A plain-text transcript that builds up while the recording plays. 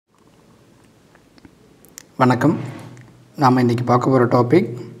வணக்கம். நாம் இன்றைக்கி பார்க்க போகிற topic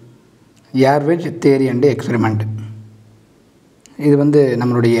air wedge theory and experiment. இது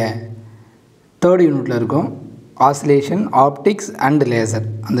நம்மளுடைய 3rd யூனிட்டில் இருக்கும். Oscillation, optics and laser.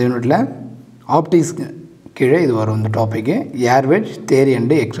 அந்த யூனிட்டில் ஆப்டிக்ஸ் கீழே இது வரும். இந்த topic air wedge theory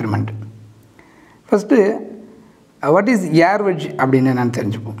and experiment. First what is air wedge அப்படின்னு என்னென்னு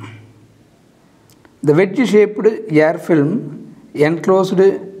தெரிஞ்சுப்போம். The wedge shaped air film enclosed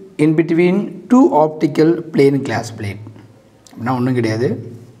in between two optical plane glass plate. அப்படின்னா ஒன்றும் கிடையாது.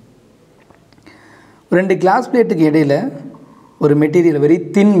 ரெண்டு கிளாஸ் பிளேட்டுக்கு இடையில் ஒரு மெட்டீரியல், வெரி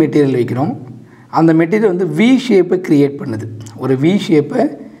தின் மெட்டீரியல் வைக்கிறோம். அந்த மெட்டீரியல் வி ஷேப்பை க்ரியேட் பண்ணுது. ஒரு வி ஷேப்பை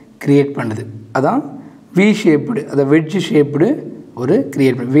க்ரியேட் பண்ணுது. அதான் வி ஷேப்டு, அதை வெட்ஜ் ஷேப்டு ஒரு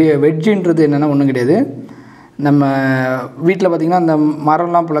க்ரியேட் பண்ணு. வெட்ஜுன்றது என்னென்னா ஒன்றும் கிடையாது. நம்ம வீட்டில் பார்த்திங்கன்னா அந்த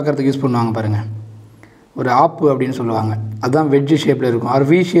மரம்லாம் புழக்கிறதுக்கு யூஸ் பண்ணுவாங்க பாருங்கள், ஒரு ஆப்பு அப்படின்னு சொல்லுவாங்க. அதுதான் வெட்ஜ் ஷேப்பில் இருக்கும். ஒரு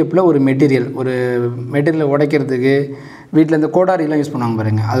வி ஷேப்பில் ஒரு மெட்டீரியலை உடைக்கிறதுக்கு வீட்டில் இந்த கோடாரிலாம் யூஸ் பண்ணுவாங்க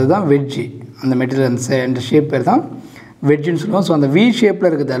பாருங்கள், அதுதான் வெட்ஜு. அந்த மெட்டீரியல் அந்த ஷேப் பேர் தான் வெட்ஜுன்னு சொல்லுவோம். ஸோ அந்த வி ஷேப்பில்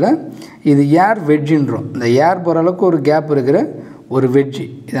இருக்கிறதால இது ஏர் வெட்ஜுன்றோம். இந்த ஏர் போகிற அளவுக்கு ஒரு கேப் இருக்கிற ஒரு வெட்ஜு,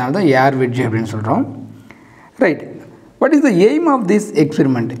 இதனால தான் ஏர் வெட்ஜு அப்படின்னு சொல்கிறோம். Right. What is the aim of this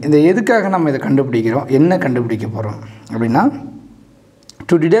experiment? இந்த எதுக்காக நம்ம இதை கண்டுபிடிக்கிறோம், என்ன கண்டுபிடிக்க போகிறோம் அப்படின்னா,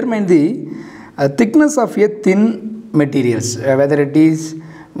 to determine the thickness of a thin materials, whether it is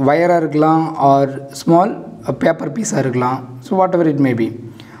wire இருக்கலாம் or small paper piece இருக்கலாம், so whatever it may be,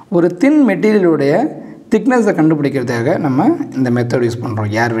 ஒரு thin மெட்டீரியலுடைய திக்னஸை கண்டுபிடிக்கிறதுக்காக நம்ம இந்த மெத்தட் யூஸ்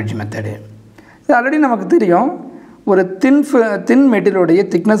பண்ணுறோம், ஏர் வெட்ஜ் மெத்தடு. இது ஆல்ரெடி நமக்கு தெரியும். ஒரு தின் மெட்டீரியலுடைய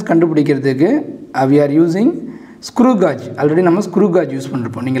திக்னஸ் கண்டுபிடிக்கிறதுக்கு we are using screw gauge. Already நம்ம ஸ்க்ரூ காஜ் யூஸ்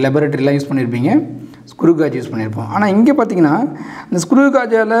பண்ணியிருப்போம். நீங்கள் லெபரட்டரிலாம் யூஸ் பண்ணியிருப்பீங்க, ஸ்க்ரூ காஜ் யூஸ் பண்ணியிருப்போம். ஆனால் இங்கே பார்த்தீங்கன்னா இந்த ஸ்க்ரூ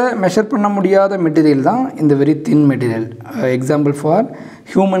காஜால் மெஷர் பண்ண முடியாத மெட்டீரியல் தான் இந்த very thin material. Example for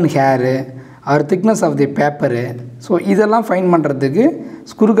human hair R thickness of the paper. So இதெல்லாம் ஃபைண்ட் பண்ணுறதுக்கு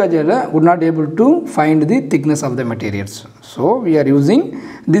screw காஜால் would not able to find the thickness of the materials. So we are using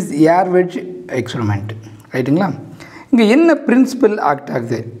this air wedge experiment. ரைட்டுங்களா? இங்கே என்ன principal act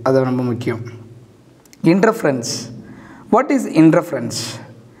ஆகுது, அது ரொம்ப முக்கியம். Interference. What is interference?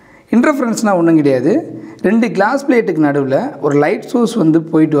 இன்டர்ஃபரன்ஸ்னால் ஒன்றும் கிடையாது. ரெண்டு கிளாஸ் பிளேட்டுக்கு நடுவில் ஒரு லைட் சோர்ஸ்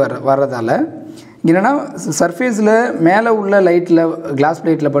போயிட்டு வர்றதால என்னென்னா சர்ஃபேஸில் மேலே உள்ள லைட்டில் கிளாஸ்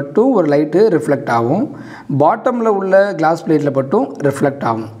பிளேட்டில் பட்டும் ஒரு லைட்டு ரிஃப்ளெக்ட் ஆகும், பாட்டமில் உள்ள கிளாஸ் பிளேட்டில் பட்டும் ரிஃப்ளெக்ட்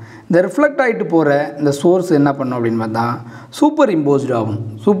ஆகும். இந்த ரிஃப்ளெக்ட் ஆகிட்டு போகிற இந்த சோர்ஸ் என்ன பண்ணும் அப்படின்னு பார்த்தா சூப்பர் இம்போஸ்டு ஆகும்.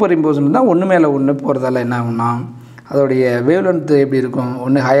 சூப்பர் இம்போஸ்டு தான் ஒன்று மேலே ஒன்று போகிறதால என்ன ஆகும்னா அதோடைய வேவ் லென்த் எப்படி இருக்கும்,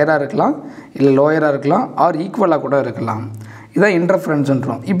 ஒன்று ஹையராக இருக்கலாம், இல்லை லோயராக இருக்கலாம், ஆர் ஈக்குவலாக கூட இருக்கலாம். இதுதான்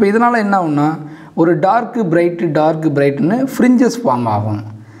இன்டர்ஃபரன்ஸ்ன்றோம். இப்போ இதனால் என்ன ஆகும்னா ஒரு டார்க்கு பிரைட்டுன்னு ஃப்ரிஞ்சஸ் ஃபார்ம் ஆகும்.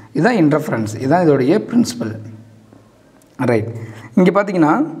 இதுதான் இன்டர்ஃபரன்ஸ். இதுதான் இதோடைய பிரின்சிபல். ரைட். இங்கே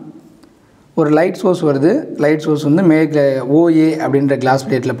பார்த்தீங்கன்னா ஒரு லைட் சோர்ஸ் வருது. லைட் சோர்ஸ் மேலே ஓஏ அப்படின்ற கிளாஸ்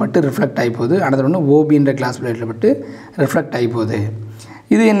பிளேட்டில் பட்டு ரிஃப்ளெக்ட் ஆகி போகுது. அடுத்த ஒன்று ஓபின்ற கிளாஸ் பிளேட்டில் பட்டு ரிஃப்ளெக்ட் ஆகி போகுது.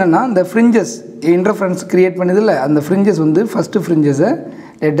 இது என்னென்னா இந்த ஃப்ரிஞ்சஸ் இன்டர்ஃபரன்ஸ் க்ரியேட் பண்ணுதில்ல, அந்த fringes first ஃப்ரிஞ்சஸை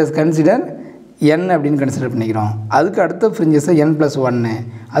latest consider n அப்படின்னு கன்சிடர் பண்ணிக்கிறோம். அதுக்கு அடுத்த ஃப்ரிஞ்சஸை n+1,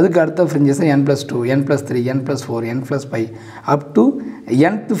 அதுக்கு அடுத்த ஃப்ரிஞ்சஸை n+2, n+3, n+4, n+5 up to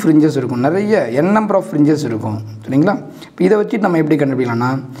nth fringes இருக்கும். நிறைய n நம்பர் ஆஃப் ஃப்ரிஞ்சஸ் இருக்கும். சரிங்களா? இப்போ இதை வச்சு நம்ம எப்படி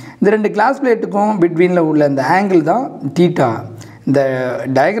கண்டுபிடிக்கலாம்னா இந்த ரெண்டு கிளாஸ் பிளேட்டுக்கும் பிட்வீனில் உள்ள இந்த ஆங்கிள் தான் தீட்டா. இந்த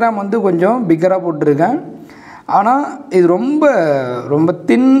டயக்ராம் கொஞ்சம் பிக்கராக போட்டிருக்கேன். ஆனால் இது ரொம்ப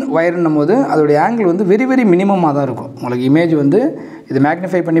தின் வயர்னும் போது அதோடைய ஆங்கிள் வெரி வெரி மினிமமாக தான் இருக்கும். உங்களுக்கு இமேஜ் இது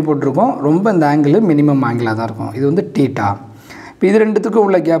மேக்னிஃபை பண்ணி போட்டிருக்கோம். ரொம்ப இந்த ஆங்கிள் மினிமம் ஆங்கிளாக தான் இருக்கும். இது டீட்டா. இப்போ இது ரெண்டுத்துக்கும்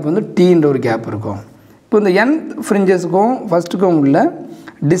உள்ள கேப் டீன்ற ஒரு கேப் இருக்கும். இப்போ இந்த n ஃப்ரிஞ்சஸுக்கும் ஃபஸ்ட்டுக்கும் உள்ள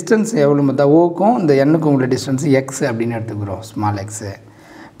டிஸ்டன்ஸ் எவ்வளோ பார்த்தா ஓக்கும் இந்த n-க்கும் உள்ள டிஸ்டன்ஸ் எக்ஸ் அப்படின்னு எடுத்துக்கிறோம், ஸ்மால் எக்ஸு.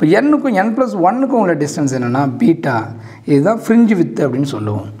 இப்போ n-க்கும் n+1க்கும் உள்ள டிஸ்டன்ஸ் என்னென்னா பீட்டா. இதுதான் ஃப்ரிஞ்சு வித்து அப்படின்னு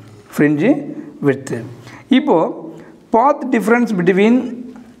சொல்லுவோம், ஃப்ரிஞ்சு வித்து. இப்போது பாத் difference between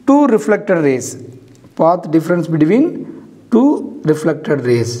two reflected race. பாத் difference between two reflected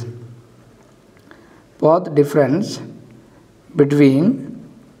race. பாத் difference between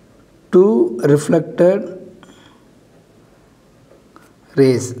two reflected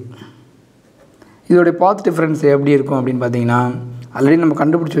race. இதோடைய பாத் டிஃப்ரென்ஸ் எப்படி இருக்கும் அப்படின்னு பார்த்தீங்கன்னா ஆல்ரெடி நம்ம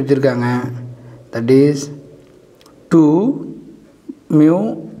கண்டுபிடிச்சி வச்சுருக்காங்க. That is 2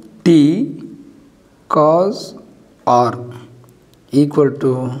 μt cos r equal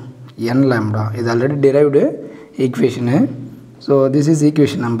to n lambda. இது already derived equation. So this is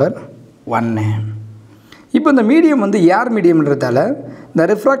equation number 1. இப்போ இந்த மீடியம் ஏர் மீடியம்ன்றதால இந்த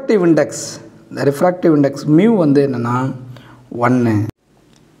ரிஃப்ராக்டிவ் இண்டெக்ஸ் மியூ என்னென்னா 1.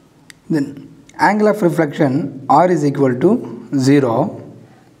 தென் angle of reflection r is equal to 0.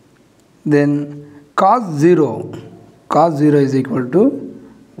 Then cos 0 is equal to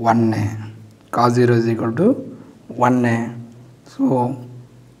 1. Cos 0 is equal to 1. So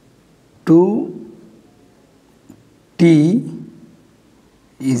 2t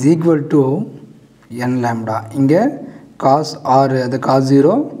is equal to n lambda. இங்கே cos r the cos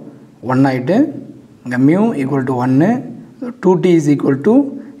 0 1 ஆயிட்டு இங்கே mu equal to 1. So 2t is equal to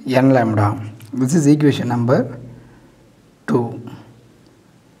n lambda. This is equation number 2.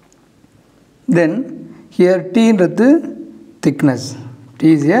 Then here t is thickness. T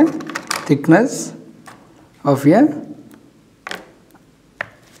is a thickness of a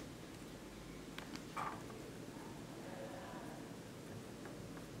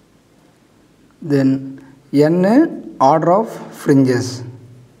then n order of fringes.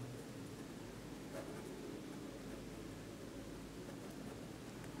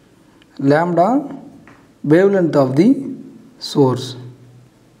 Lambda wavelength of the source.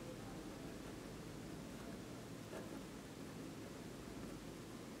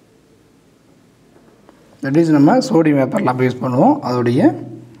 That is நம்ம sodium வேப்பர்லாம் use பண்ணுவோம். அதோடைய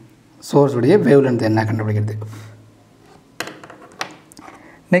source உடைய wavelength என்ன கண்டுபிடிக்கிறது.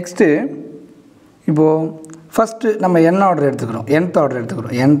 Next இப்போ first நம்ம n order எடுத்துக்கிறோம். nth order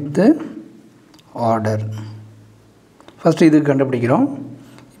எடுத்துக்கிறோம். nth ஆர்டர் ஃபர்ஸ்ட் இது கண்டுபிடிக்கிறோம்.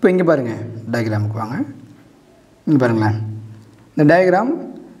 இப்போ இங்கே பாருங்க டயக்ராமுக்கு வாங்க. இங்கே பாருங்களேன். இந்த டயக்ராம்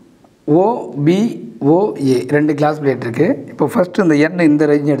OBOA ரெண்டு கிளாஸ் பிளேட் இருக்குது. இப்போ ஃபஸ்ட்டு இந்த n இந்த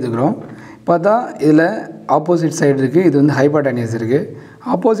ரேஞ்ச் எடுத்துக்கிறோம். பார்த்தா இதில் ஆப்போசிட் சைடு இருக்குது. இது வந்து ஹைப்போட்டெனியஸ் இருக்குது.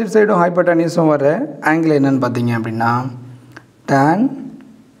 ஆப்போசிட் சைடும் ஹைப்போட்டெனியஸும் வர ஆங்கிள் என்னன்னு பார்த்தீங்க அப்படின்னா tan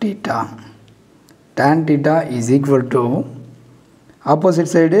theta. Tan theta is equal to opposite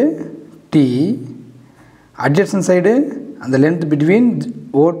side t, adjacent side and the length between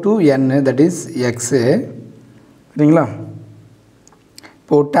O to n, that is x. சரிங்களா?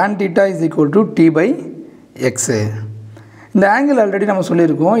 இப்போ tan theta is equal to t by x. இந்த angle already நம்ம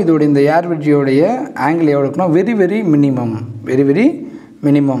சொல்லியிருக்கோம். இதோட இந்த ஏர் வெட்ஜியோடைய angle எவ்வளோ இருக்குன்னா very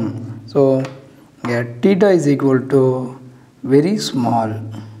minimum. So theta is equal to very small.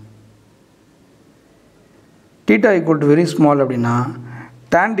 Theta equal to very small அப்படின்னா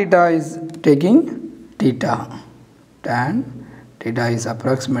tan theta is taking theta. Tan theta is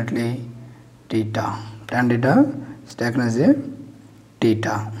approximately theta. Tan theta is taken as a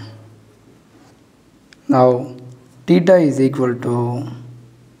theta. Now theta is equal to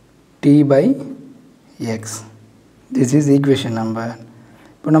t by x. This is equation number.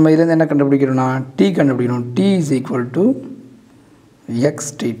 இப்போ நம்ம இதில் என்ன கண்டுபிடிக்கிறோம்னா t கண்டுபிடிக்கணும். t is equal to x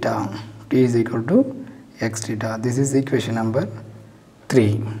theta. T is equal to x theta. This is equation number 3.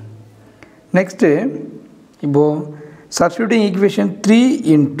 Next, இப்போ substituting equation 3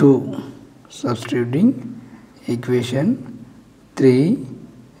 into substituting equation 3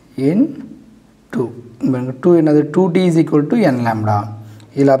 in 2. 2 என்னது 2t is equal to n lambda.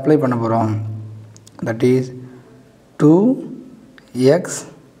 இதில் apply பண்ண போகிறோம். That is 2x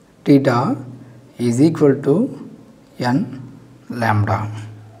theta is equal to n lambda.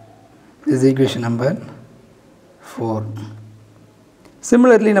 This is equation number 4.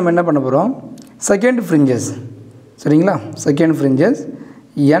 Similarly நம்ம என்ன பண்ண போகிறோம் second fringes. சரிங்களா? Second fringes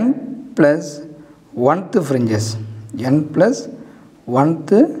n plus 1th fringes. n plus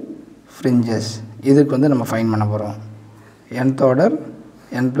 1th fringes. இதுக்கு வந்து நம்ம ஃபைண்ட் பண்ண போகிறோம். nth order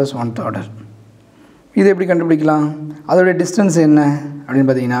n plus 1th order. இது எப்படி கண்டுபிடிக்கலாம்? அதோடைய டிஸ்டன்ஸ் என்ன அப்படின்னு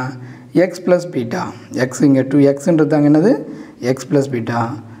பார்த்தீங்கன்னா x plus beta. x இங்கே 2xன்றது தாங்க என்னது x plus beta.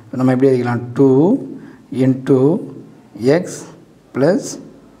 நம்ம எப்படி எழுதிக்கலாம் 2 into x plus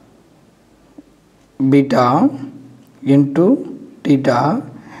beta into theta.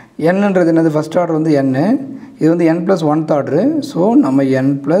 nன்றது என்னது ஃபஸ்ட் ஆர்டர் வந்து n, இது வந்து n plus 1th order. So நம்ம n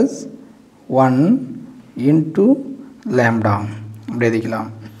plus 1 into lambda அப்படி எழுதிக்கலாம்.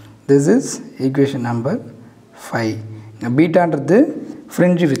 This is equation number 5. பீட்டான்றது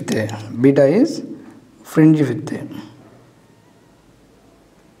fringe width. Beta is fringe width.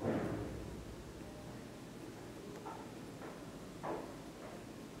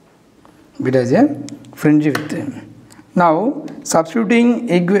 Beta is a fringe width. Now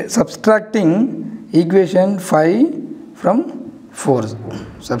subtracting equation 5 from 4.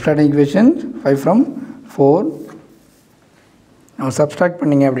 Subtracting equation 5 from 4. நம்ம subtract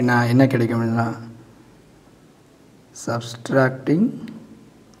பண்ணிங்க அப்படின்னா என்ன கிடைக்கும் அப்படின்னா subtracting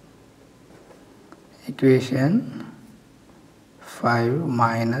equation 5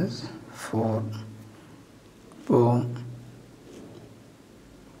 minus 4. இப்போ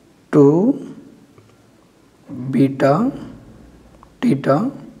 2 beta theta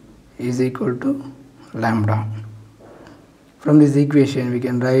is equal to lambda. From this equation we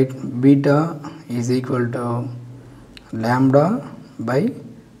can write beta is equal to lambda by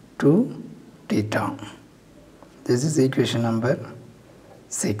 2 theta. This is equation number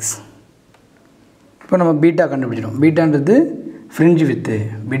 6. இப்போ நம்ம beta கண்டுபிடிச்சிட்டோம். பீட்டான்றது ஃப்ரிஞ்ச் வித்து,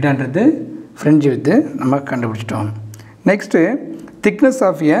 பீட்டான்றது ஃப்ரிஞ்ச் வித்து நம்ம கண்டுபிடிச்சிட்டோம். Next thickness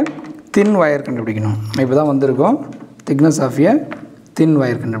of a thin wire கண்டுபிடிக்கணும். நம்ம இப்போ தான் வந்திருக்கோம் thickness of a thin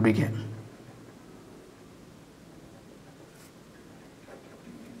wire கண்டுபிடிக்க.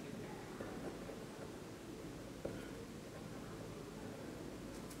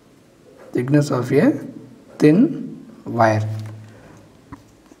 thickness of a thin wire.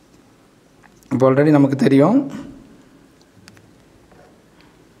 இப்போ ஆல்ரெடி நமக்கு தெரியும்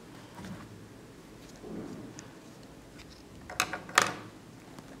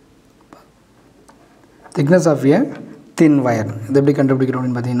thickness of a thin wire. இது எப்படி கண்டுபிடிக்கிறோம்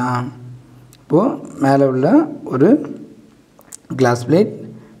அப்படின்னு பார்த்தீங்கன்னா, இப்போது மேலே உள்ள ஒரு கிளாஸ் பிளேட்,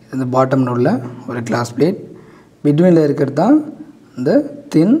 இந்த பாட்டமில் உள்ள ஒரு கிளாஸ் பிளேட், பிட்வீனில் இருக்கிறது தான் இந்த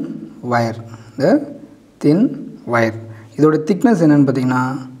தின் wire, the thin wire. இதோட thickness என்னன்னு பார்த்தீங்கன்னா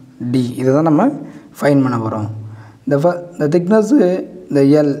D. இதை தான் நம்ம ஃபைன் பண்ண போகிறோம். the thickness இந்த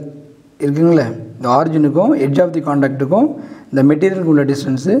L இருக்குங்களே, இந்த ஆரிஜினுக்கும் எட்ஜ் ஆஃப் தி காண்டாக்டுக்கும் இந்த மெட்டீரியலுக்கு உள்ள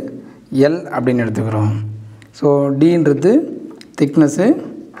டிஸ்டன்ஸு L அப்படின்னு எடுத்துக்கிறோம். So Dன்றது thickness,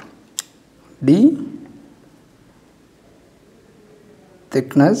 D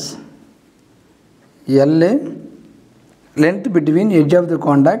thickness, L length between edge of the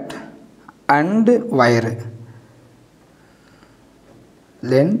contact and wire,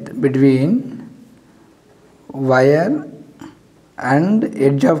 length between wire and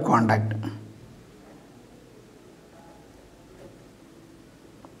edge of contact,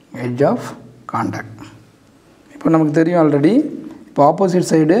 edge of contact. இப்போ நமக்கு தெரியும் ஆல்ரெடி, இப்போ ஆப்போசிட்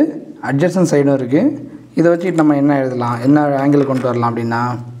சைடு அட்ஜசன்ட் சைடும் இருக்குது. இதை வச்சுட்டு நம்ம என்ன எழுதலாம், என்ன ஆங்கிள் கொண்டு வரலாம் அப்படின்னா,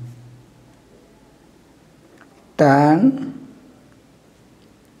 tan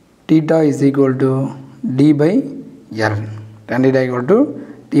theta is equal to d by l. Tan theta equal to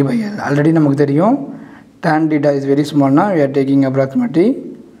d by l. Already நமக்கு தெரியும் tan theta is very small. Now we are taking approximately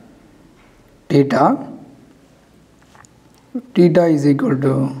theta. Theta is equal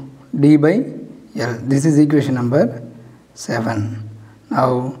to d by l. This is equation number 7. Now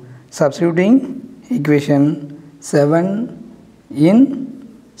substituting equation 7 in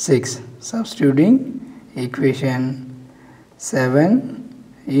 6. Substituting equation 7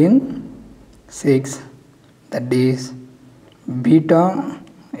 in 6, that is beta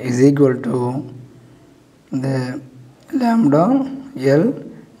is equal to the lambda L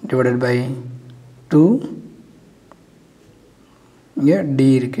divided by 2, here D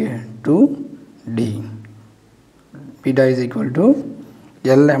இருக்கு 2D. beta is equal to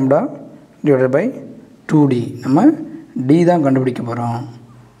L lambda divided by 2D. நம்ம D தான் கண்டுபிடிக்க போகிறோம்.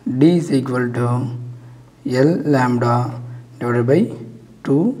 D is equal to L lambda divided by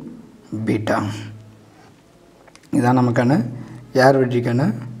 2 beta. இதுதான் நமக்கான ஏர் வெட்ஜுக்கான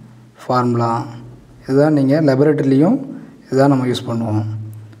formula. இதுதான் நீங்கள் லெபரட்டரிலையும் இதுதான் நம்ம யூஸ் பண்ணுவோம்.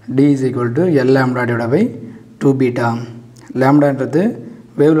 D is equal to L lambda divided by 2 beta. லேம்டான்றது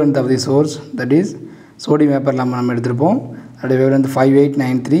wave length of the source, that is sodium vapour lamp நம்ம எடுத்திருப்போம். அதோட wave length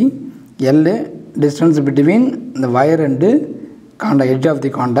 5893. L distance between the wire and contact, edge of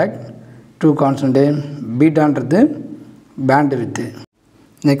the contact, 2 constant. பீட்டான்றது pant with.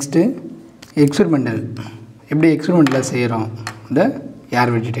 Next experimental, எப்படி எக்ஸ்பெரிமெண்டலில் செய்கிறோம் இந்த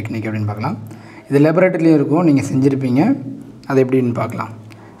ஏர் wedge technique அப்படின்னு பார்க்கலாம். இது லெபரேட்டரிலையும் இருக்கும், நீங்கள் செஞ்சுருப்பீங்க. அது எப்படின்னு பார்க்கலாம்.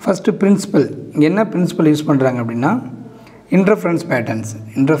 ஃபஸ்ட்டு பிரின்சிபல், இங்கே என்ன பிரின்சிபல் யூஸ் பண்ணுறாங்க அப்படின்னா இன்டர்ஃபரன்ஸ் பேட்டர்ன்ஸ்.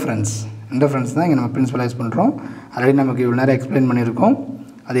 இன்டர்ஃபரன்ஸ் தான் இங்கே நம்ம பிரின்சிபல் யூஸ் பண்ணுறோம். ஆல்ரெடி நமக்கு இவ்வளோ நேரம் எக்ஸ்பிளைன் பண்ணியிருக்கோம்.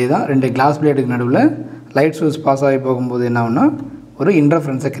 அதே தான், 2 கிளாஸ் பிளேட்டுக்கு நடுவில் லைட் சோர்ஸ் பாஸ் ஆகி போகும்போது என்ன ஆகும்னா ஒரு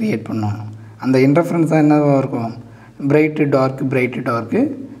இன்டர்ஃபரன்ஸை க்ரியேட் பண்ணோம். அந்த இன்டர்ஃபரன்ஸ் தான் என்னவாக இருக்கும், பிரைட்டு டார்க்கு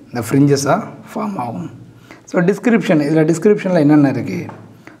இந்த ஃப்ரிஞ்சஸாக ஃபார்ம் ஆகும். ஸோ டிஸ்கிரிப்ஷன், இதில் டிஸ்கிரிப்ஷனில் என்னென்ன இருக்குது,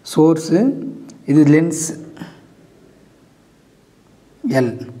 சோர்ஸு, இது lens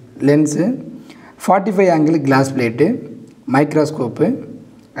L lens, 45 angle class plate, microscope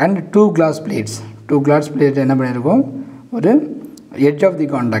and 2 class plates. 2 glass plate என்ன பண்ணியிருக்கோம், ஒரு எட்ஜ் ஆஃப் தி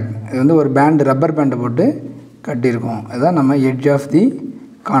காண்டாக்ட், இது வந்து ஒரு பேண்டு, ரப்பர் பேண்டை போட்டு கட்டியிருக்கோம். அதுதான் நம்ம எட்ஜ் ஆஃப் தி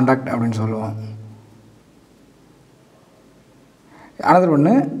காண்டாக்ட் அப்படின்னு சொல்லுவோம். அனதர்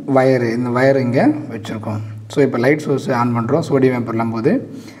ஒன்று வயரு, இந்த வயர் இங்கே வச்சுருக்கோம். ஸோ இப்போ லைட் சோர்ஸ் ஆன் பண்ணுறோம், சோடியம் வேப்பர்லாம் போது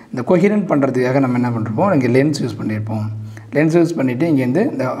இந்த கொஹிரண்ட் பண்ணுறதுக்காக நம்ம என்ன பண்ணுறோம், இங்கே லென்ஸ் யூஸ் பண்ணியிருப்போம். லென்ஸ் யூஸ் பண்ணிவிட்டு இங்கேருந்து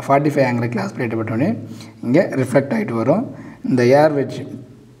இந்த 45 ஆங்கிள் கிளாஸ் பிளேட்டை பட்டோன்னே இங்கே ரிஃப்ளெக்ட் ஆகிட்டு வரும். இந்த ஏர்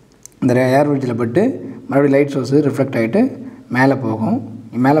வெட்ஜில் பட்டு மறுபடியும் லைட் சோர்ஸு ரிஃப்ளெக்ட் ஆகிட்டு மேலே போகும்.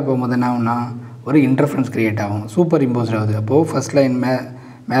 மேலே போகும்போது என்ன ஆகும்னா ஒரு இன்டர்ஃபரன்ஸ் கிரியேட் ஆகும், சூப்பர் இம்போஸ்ட் ஆகுது. அப்போது ஃபஸ்ட் லைன்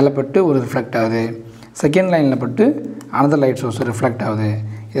மேலே பட்டு ஒரு ரிஃப்ளெக்ட் ஆகுது, செகண்ட் லைனில் பட்டு அனதர் லைட் சோர்ஸ் ரிஃப்ளெக்ட் ஆகுது.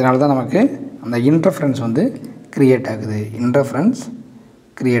 இதனால தான் நமக்கு அந்த இன்டர்ஃபரன்ஸ் வந்து கிரியேட் ஆகுது, இன்டர்ஃபரன்ஸ்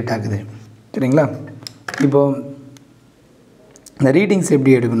கிரியேட் ஆகுது. சரிங்களா? இப்போது இந்த ரீடிங்ஸ்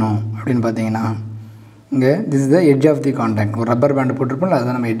எப்படி எடுக்கணும் அப்படின்னு பார்த்தீங்கன்னா, இங்கே this is the edge of the contact. ஒரு ரப்பர் பேண்டு போட்டிருப்போம்ல,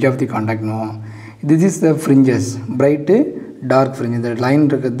 அதுதான் நம்ம edge of the காண்டாக்ட்னுவோம். This is the fringes, bright dark fringe. இந்த லைன்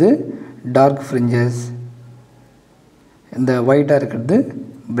இருக்கிறது டார்க் ஃப்ரிஞ்சஸ், இந்த ஒயிட்டாக இருக்கிறது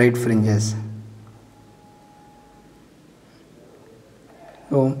பிரைட் ஃப்ரிஞ்சஸ்.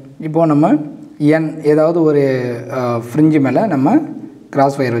 ஸோ இப்போது நம்ம ஏதாவது ஒரு ஃப்ரிஞ்சு மேலே நம்ம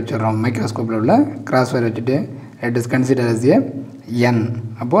கிராஸ் வயர் வச்சிடுறோம். மைக்ரோஸ்கோப்பில் உள்ள கிராஸ் வயர் வச்சுட்டு it is consider as a என்.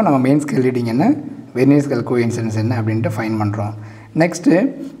 அப்போது நம்ம மெயின் ஸ்கேல் ரீடிங் என்ன, வெர்னியர் ஸ்கேல் கோஇன்சிடென்ஸ் என்ன அப்படின்ட்டு ஃபைன் பண்ணுறோம். நெக்ஸ்ட்டு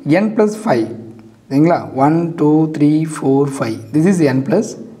n+5 சரிங்களா, 1 2 3 4 5, திஸ் இஸ்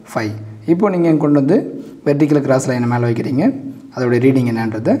n+5. இப்போது நீங்கள் கொண்டு வந்து வெர்டிக்கல் கிராஸ் லைனை மேலே வைக்கிறீங்க, அதோடைய ரீடிங்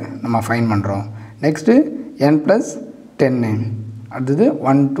என்னன்றதை நம்ம ஃபைன் பண்ணுறோம். நெக்ஸ்ட்டு n+10, அடுத்தது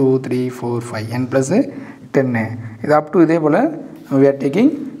 1 2 3 4 5, n+10. இது அப் டு இதே போல் we are taking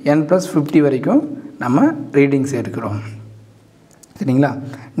n+50 வரைக்கும் நம்ம ரீடிங்ஸ் எடுக்கிறோம். சரிங்களா?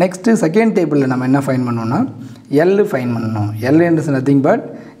 நெக்ஸ்ட்டு செகண்ட் டேபிளில் நம்ம என்ன ஃபைன் பண்ணோம்னா எல் ஃபைன் பண்ணணும். L is nothing but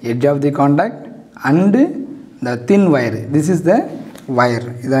edge of the contact and the thin wire. This is the wire.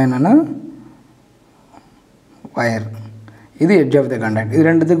 இதான் என்னென்னா வயர், இது எட்ஜ் ஆஃப் தி காண்டாக்ட். இது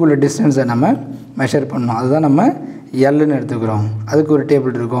ரெண்டுத்துக்கு உள்ள டிஸ்டன்ஸை நம்ம மெஷர் பண்ணணும், அதுதான் நம்ம எல்லுன்னு எடுத்துக்கிறோம். அதுக்கு ஒரு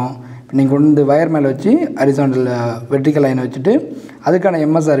டேபிள் இருக்கும். இப்போ நீங்கள் கொண்டு வந்து வயர் மேலே வச்சு ஹரிசாண்டல் வெர்டிக்கல் லைனை வச்சுட்டு அதுக்கான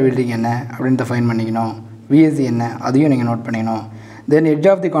எம்எஸ்ஆர் ரீடிங் என்ன அப்படின்றத ஃபைன் பண்ணிக்கணும், விஎஸ்சி என்ன அதையும் நீங்கள் நோட் பண்ணிக்கணும். தென் எட்ஜ்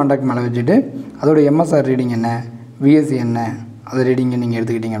ஆஃப் தி காண்டாக்ட் மேலே வச்சுட்டு அதோட எம்எஸ்ஆர் ரீடிங் என்ன, விஎஸ்சி என்ன, அது ரீடிங்கை நீங்கள்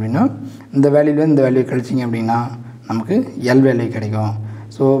எடுத்துக்கிட்டிங்க அப்படின்னா இந்த வேல்யூவில் இந்த வேல்யூ கழிச்சிங்க அப்படின்னா நமக்கு எல் வேல்யூ கிடைக்கும்.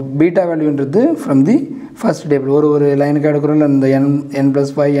 So beta வேல்யூன்றது from the first table ஒரு லைனுக்கு எடுக்கிறோம்ல, இந்த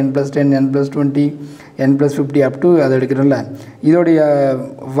n+5 n+10 n+20 n+50 up to அதை எடுக்கிறோம்ல, இதோடைய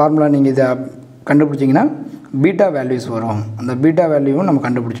ஃபார்முலா நீங்கள் இதை கண்டுபிடிச்சிங்கன்னா பீட்டா வேல்யூஸ் வரும். அந்த பீட்டா வேல்யூவும் நம்ம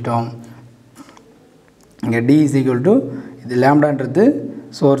கண்டுபிடிச்சிட்டோம். இங்கே d is equal to இது லேம்டான்றது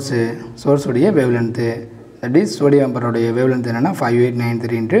சோர்ஸுடைய wavelength, that is sodium வேப்பருடைய wavelength என்னென்னா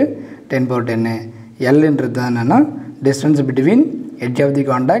 5893 × 10^10. எல்ன்றது தான் என்னென்னா distance between edge of the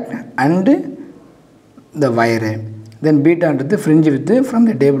contact and the wire. Then பீட்டான்றது ஃப்ரிஞ்சு with from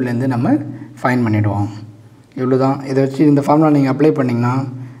the டேபிள்லேருந்து நம்ம ஃபைன் பண்ணிவிடுவோம். இவ்வளோ தான். இதை வச்சு இந்த ஃபார்முலா நீங்கள் அப்ளை பண்ணிங்கன்னா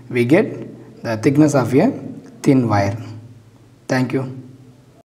we get the thickness of a thin wire. Thank you.